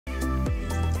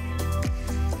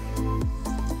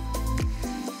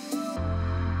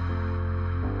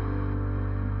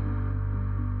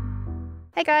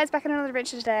Hey guys, back on another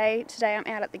adventure today. Today I'm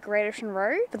out at the Great Ocean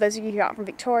Road. For those of you who aren't from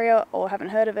Victoria or haven't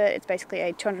heard of it, it's basically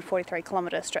a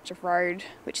 243-kilometre stretch of road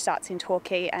which starts in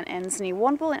Torquay and ends near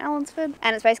Warrnambool in Allensford.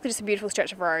 And it's basically just a beautiful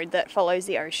stretch of road that follows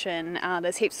the ocean.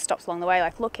 There's heaps of stops along the way,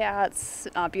 like lookouts,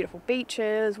 beautiful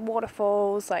beaches,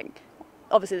 waterfalls, like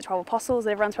obviously the 12 Apostles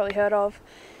that everyone's probably heard of.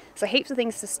 So heaps of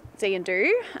things to see and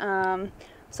do.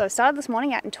 So I started this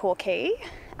morning out in Torquay.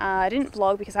 I didn't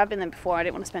vlog because I've been there before. I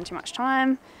didn't want to spend too much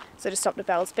time. So I just stopped at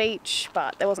Bells Beach,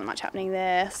 but there wasn't much happening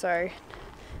there. So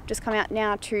just come out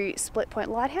now to Split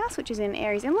Point Lighthouse, which is in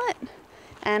Aireys Inlet.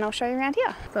 And I'll show you around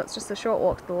here. So it's just a short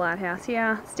walk to the lighthouse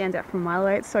here. It stands out from a mile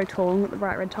away. It's so tall and got the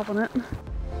bright red top on it.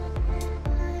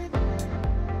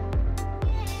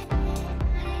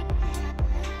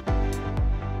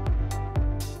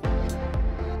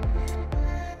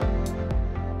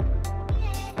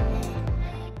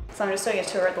 So I'm just doing a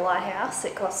tour at the lighthouse.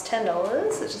 It costs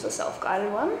 $10, which is a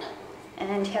self-guided one,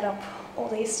 and you head up all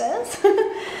these stairs.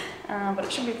 But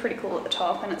it should be pretty cool at the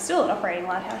top, and it's still an operating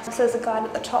lighthouse. So there's a guide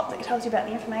at the top that tells you about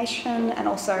the information, and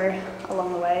also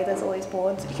along the way there's all these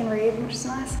boards that you can read, which is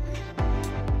nice.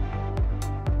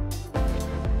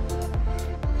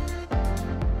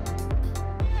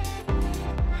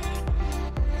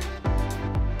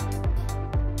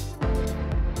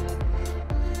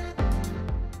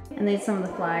 And these are some of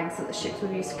the flags that the ships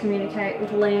would use to communicate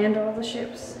with land or other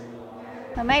ships.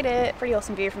 I made it. Pretty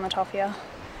awesome view from the top here.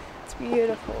 It's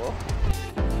beautiful.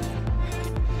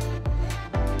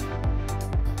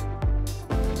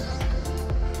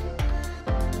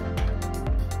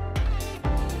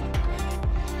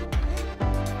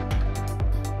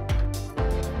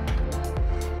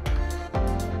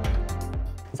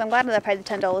 So I'm glad that I paid the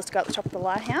 $10 to go at the top of the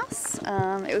lighthouse.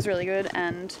 It was really good,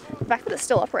 and the fact that it's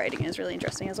still operating is really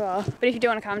interesting as well. But if you do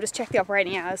want to come, just check the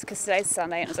operating hours, because today's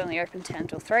Sunday and it's only open 10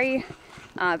 till 3.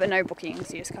 But no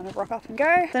bookings, you just kind of rock up and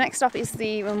go. The next stop is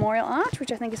the Memorial Arch,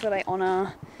 which I think is where they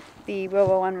honour the World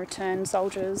War I returned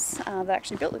soldiers that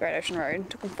actually built the Great Ocean Road. It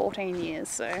took them 14 years,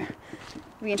 so it'll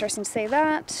be interesting to see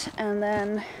that. And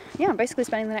then, yeah, I'm basically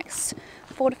spending the next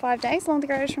 4 to 5 days along the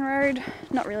Great Ocean Road.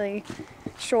 Not really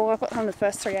sure, I've got some of the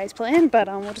first 3 days planned, but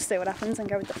we'll just see what happens and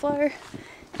go with the flow.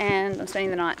 And I'm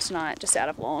spending the night tonight just out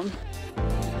of Lorne.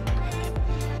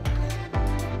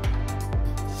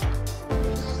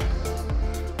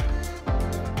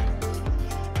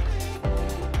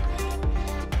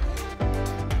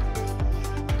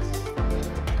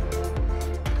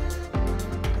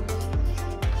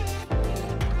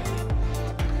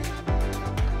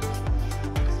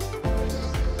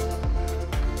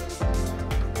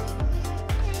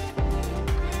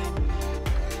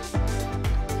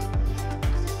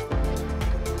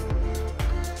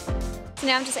 So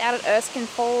now I'm just out at Erskine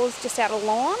Falls, just out of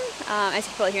Lorne. As you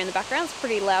can probably hear in the background, it's a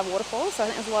pretty loud waterfall, so I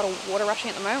think there's a lot of water rushing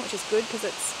at the moment, which is good because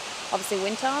it's obviously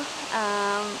winter.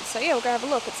 So yeah, we'll go have a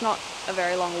look. It's not a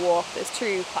very long walk. There's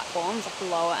 2 platforms, like the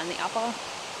lower and the upper.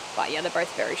 But yeah, they're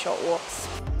both very short walks.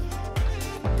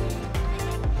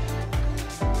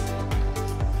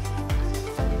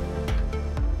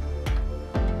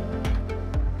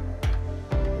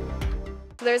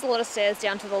 So there's a lot of stairs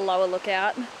down to the lower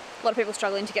lookout. A lot of people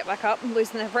struggling to get back up and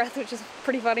losing their breath, which is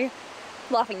pretty funny.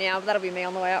 Laughing now, but that'll be me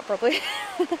on the way up probably.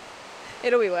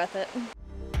 It'll be worth it.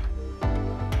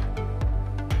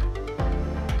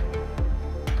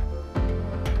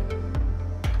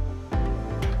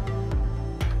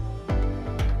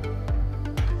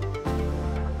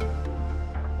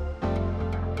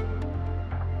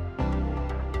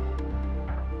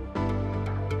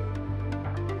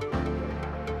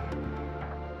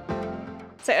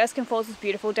 So Erskine Falls is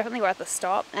beautiful, definitely worth a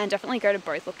stop, and definitely go to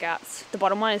both lookouts. The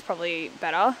bottom one is probably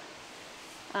better,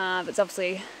 but it's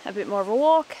obviously a bit more of a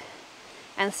walk,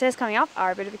 and the stairs coming up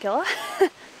are a bit of a killer.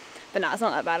 But no, it's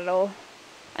not that bad at all.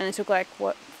 And it took like,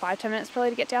 what, 5-10 minutes probably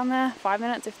to get down there, 5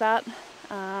 minutes if that.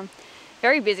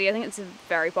 Very busy. I think it's a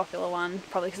very popular one,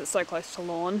 probably because it's so close to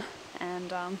Lorne,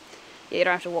 and yeah, you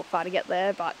don't have to walk far to get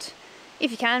there, but if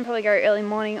you can, probably go early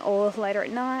morning or later at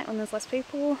night when there's less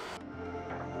people.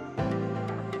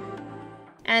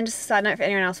 And just a side note for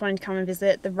anyone else wanting to come and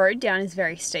visit, the road down is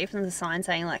very steep and there's a sign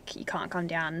saying like you can't come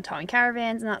down towing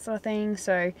caravans and that sort of thing,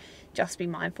 so just be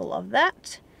mindful of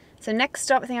that. So next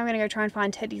stop, I think I'm going to go try and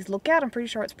find Teddy's Lookout. I'm pretty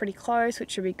sure it's pretty close,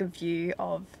 which should be a good view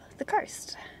of the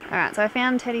coast. Alright, so I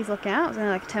found Teddy's Lookout. It was only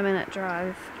like a 10-minute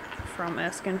drive from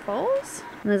Erskine Falls.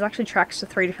 And there's actually tracks to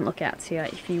 3 different lookouts here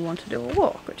if you want to do a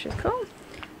walk, which is cool.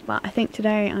 But I think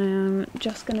today I am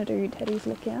just going to do Teddy's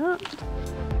Lookout.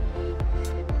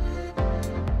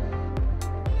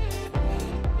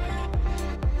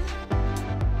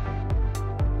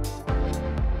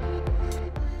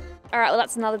 Alright, well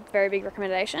that's another very big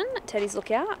recommendation. Teddy's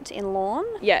Lookout in Lorne.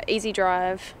 Yeah, easy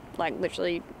drive, like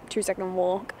literally 2-second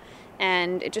walk.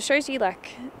 And it just shows you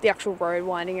like the actual road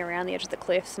winding around the edge of the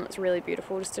cliffs, and it's really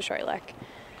beautiful just to show like,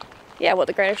 yeah, what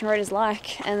the Great Ocean Road is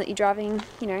like, and that you're driving,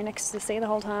 you know, next to the sea the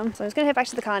whole time. So I'm just gonna head back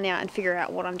to the car now and figure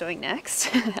out what I'm doing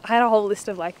next. I had a whole list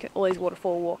of like all these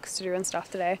waterfall walks to do and stuff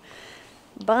today,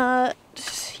 but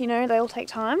you know, they all take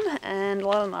time and a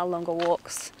lot of them are longer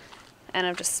walks, and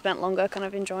I've just spent longer kind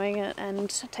of enjoying it and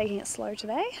taking it slow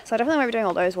today. So I definitely won't be doing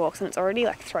all those walks, and it's already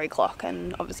like 3 o'clock,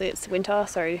 and obviously it's winter,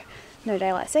 so no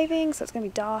daylight saving, so it's going to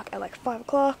be dark at like 5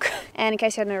 o'clock. And in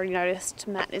case you hadn't already noticed,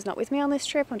 Matt is not with me on this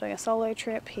trip. I'm doing a solo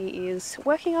trip. He is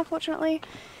working, unfortunately.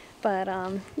 But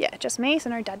yeah, just me,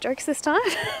 so no dad jokes this time.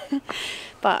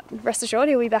 But rest assured,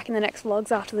 he'll be back in the next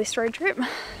vlogs after this road trip.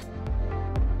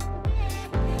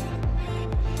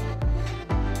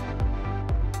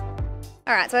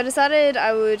 Alright, so I decided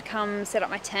I would come set up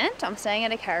my tent. I'm staying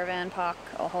at a caravan park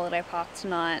or holiday park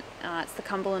tonight. It's the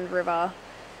Cumberland River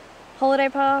Holiday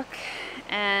Park,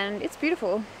 and it's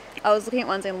beautiful. I was looking at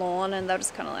ones in Lorne and they're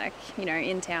just kind of like, you know,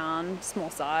 in town,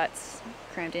 small sites,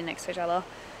 crammed in next to each other.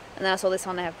 And then I saw this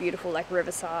one, they have beautiful like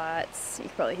river sites. You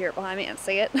can probably hear it behind me and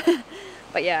see it.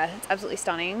 But yeah, it's absolutely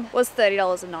stunning. It was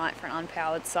 $30 a night for an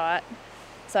unpowered site.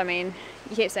 So I mean,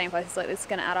 you keep staying places like this, it's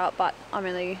gonna add up, but I'm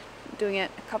only doing it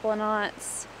a couple of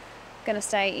nights. Gonna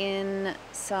stay in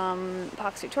some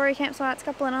Parks Victoria campsites a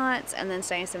couple of nights, and then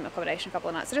stay in some accommodation a couple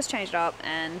of nights. So just change it up,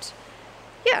 and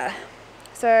yeah.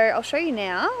 So I'll show you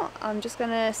now. I'm just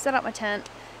gonna set up my tent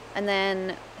and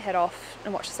then head off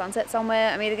and watch the sunset somewhere.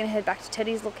 I'm either gonna head back to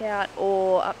Teddy's Lookout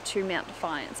or up to Mount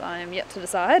Defiance. I am yet to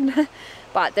decide.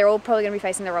 But they're all probably gonna be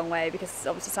facing the wrong way because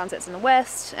obviously sunset's in the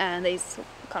west and these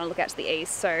kind of look out to the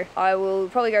east. So I will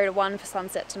probably go to one for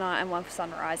sunset tonight and one for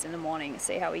sunrise in the morning and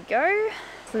see how we go.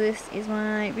 So this is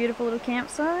my beautiful little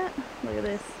campsite. Look at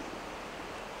this.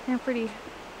 How pretty.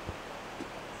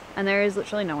 And there is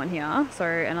literally no one here. So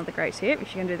another great tip,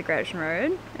 if you're gonna do the Great Ocean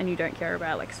Road and you don't care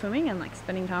about like swimming and like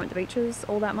spending time at the beaches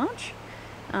all that much,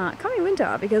 come in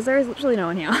winter because there is literally no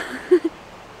one here.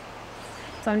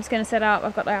 So I'm just gonna set up,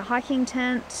 I've got a hiking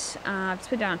tent. I've just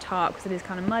put down a tarp because it is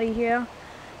kind of muddy here.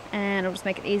 And I'll just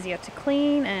make it easier to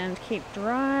clean and keep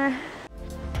dry.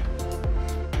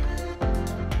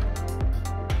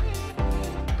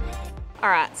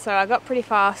 Alright, so I got pretty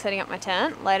far setting up my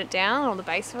tent, laid it down, or the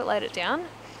base of it, laid it down.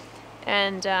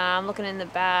 And I'm looking in the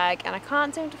bag and I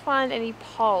can't seem to find any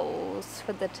poles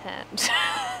for the tent.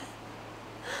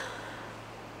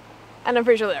 And I'm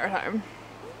pretty sure they're at home.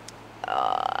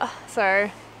 So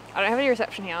I don't have any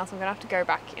reception here, so I'm gonna have to go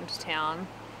back into town.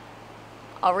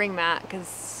 I'll ring Matt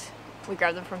because we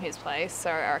grabbed them from his place, so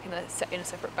I reckon they're in a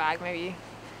separate bag. Maybe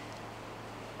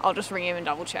I'll just ring him and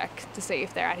double check to see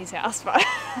if they're at his house, but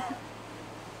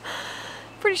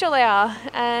pretty sure they are.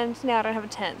 And now I don't have a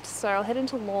tent, so I'll head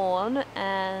into Lorne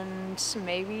and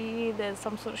maybe there's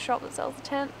some sort of shop that sells a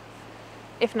tent.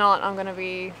 If not, I'm gonna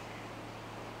be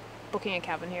booking a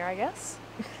cabin here, I guess.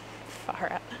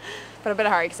 Far out. But I better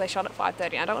hurry because I shot at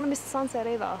 5:30. I don't want to miss the sunset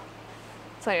either.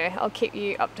 So anyway, I'll keep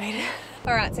you updated.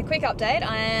 Alright, so quick update.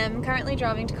 I am currently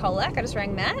driving to Colac. I just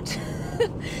rang Matt.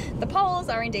 The poles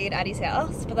are indeed at his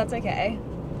house, but that's okay.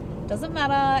 Doesn't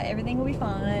matter, everything will be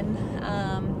fine.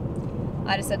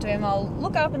 I just said to him, I'll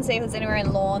look up and see if there's anywhere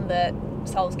in Lorne that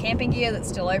sells camping gear that's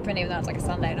still open, even though it's like a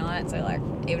Sunday night. So like,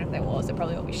 even if there was, it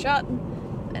probably will be shut.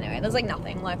 Anyway, there's like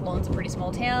nothing. Like, Lorne's a pretty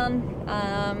small town.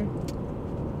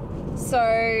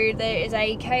 So there is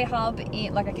a K-Hub,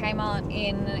 like a Kmart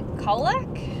in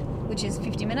Colac, which is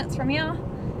 50 minutes from here,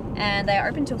 and they are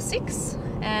open till 6,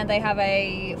 and they have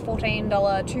a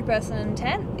 $14 two-person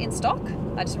tent in stock.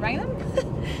 I just rang them.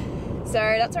 So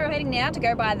that's where I'm heading now to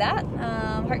go buy that.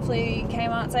 Hopefully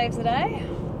Kmart saves the day.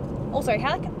 Also,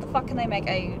 how the fuck can they make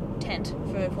a tent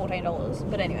for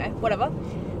 $14? But anyway, whatever.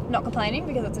 Not complaining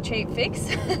because it's a cheap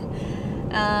fix.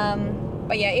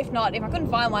 But yeah, if not, if I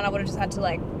couldn't find one, I would have just had to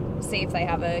like see if they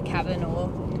have a cabin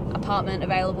or apartment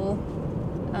available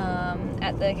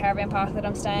at the caravan park that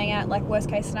I'm staying at, like worst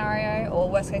case scenario, or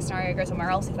worst case scenario go somewhere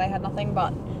else if they had nothing.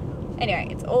 But anyway,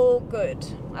 it's all good.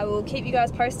 I will keep you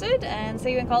guys posted and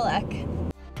see you in Colac.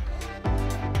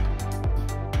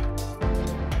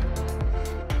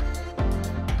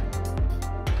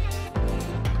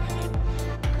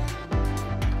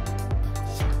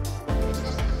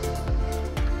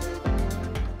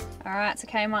 Alright, so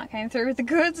Kmart came through with the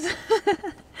goods.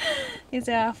 Here's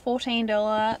our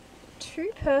 $14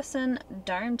 two-person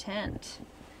dome tent.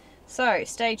 So,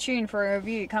 stay tuned for a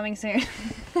review coming soon.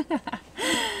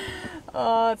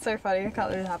 Oh, it's so funny. I can't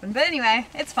believe it happened. But anyway,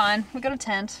 it's fine. We got a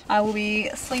tent. I will be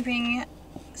sleeping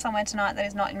somewhere tonight that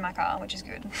is not in my car, which is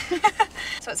good.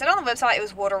 So it said on the website it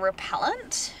was water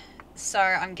repellent, so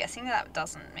I'm guessing that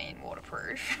doesn't mean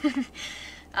waterproof.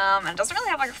 And it doesn't really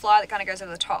have like a fly that kind of goes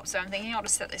over the top, so I'm thinking I'll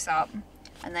just set this up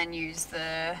and then use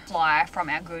the fly from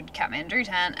our good Kathmandu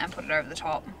tent and put it over the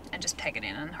top and just peg it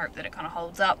in and hope that it kind of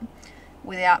holds up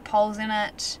without poles in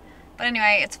it. But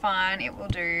anyway, it's fine, it will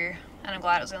do, and I'm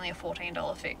glad it was only a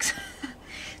 $14 fix.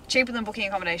 Cheaper than booking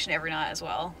accommodation every night as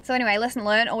well. So anyway, lesson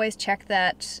learned, always check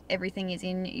that everything is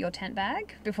in your tent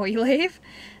bag before you leave.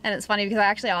 And it's funny because I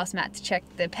actually asked Matt to check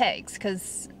the pegs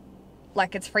because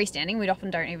like it's freestanding, we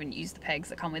often don't even use the pegs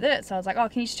that come with it. So I was like, oh,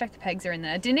 can you just check the pegs are in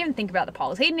there? Didn't even think about the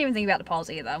poles. He didn't even think about the poles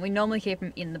either. We normally keep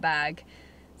them in the bag.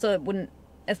 So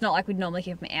it's not like we'd normally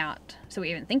keep them out. So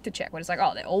we even think to check. We're just like,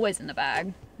 oh, they're always in the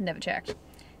bag. Never checked.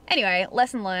 Anyway,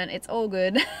 lesson learned, it's all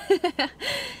good.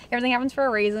 Everything happens for a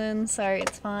reason, so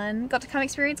it's fun. Got to come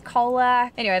experience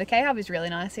Colac. Anyway, the K-Hub is really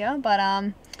nice here, but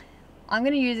I'm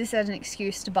gonna use this as an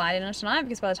excuse to buy dinner tonight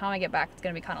because by the time I get back, it's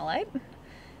gonna be kind of late.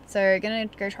 So gonna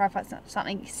go try to find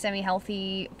something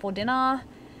semi-healthy for dinner.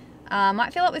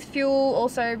 Might fill up with fuel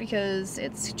also because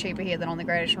it's cheaper here than on the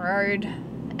Great Ocean Road,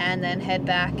 and then head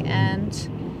back and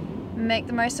make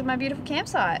the most of my beautiful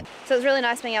campsite. So it was really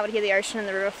nice being able to hear the ocean and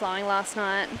the river flowing last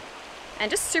night, and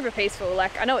just super peaceful.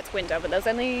 Like, I know it's winter, but there's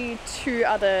only 2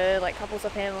 other like couples or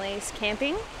families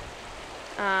camping,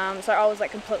 so I was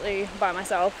like completely by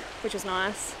myself, which was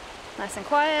nice and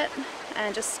quiet,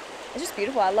 and it's just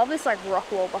beautiful. I love this like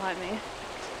rock wall behind me,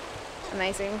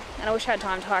 amazing. And I wish I had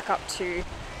time to hike up to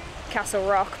Castle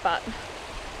Rock, but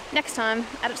next time,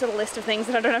 add it to the list of things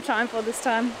that I don't have time for this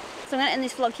time. So I'm going to end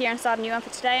this vlog here and start a new one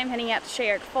for today. I'm heading out to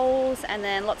She Oak Falls and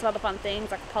then lots of other fun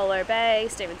things like Apollo Bay,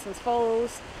 Stevenson's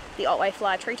Falls, the Otway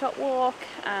Fly Treetop Walk.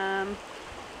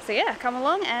 So yeah, come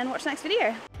along and watch the next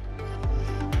video.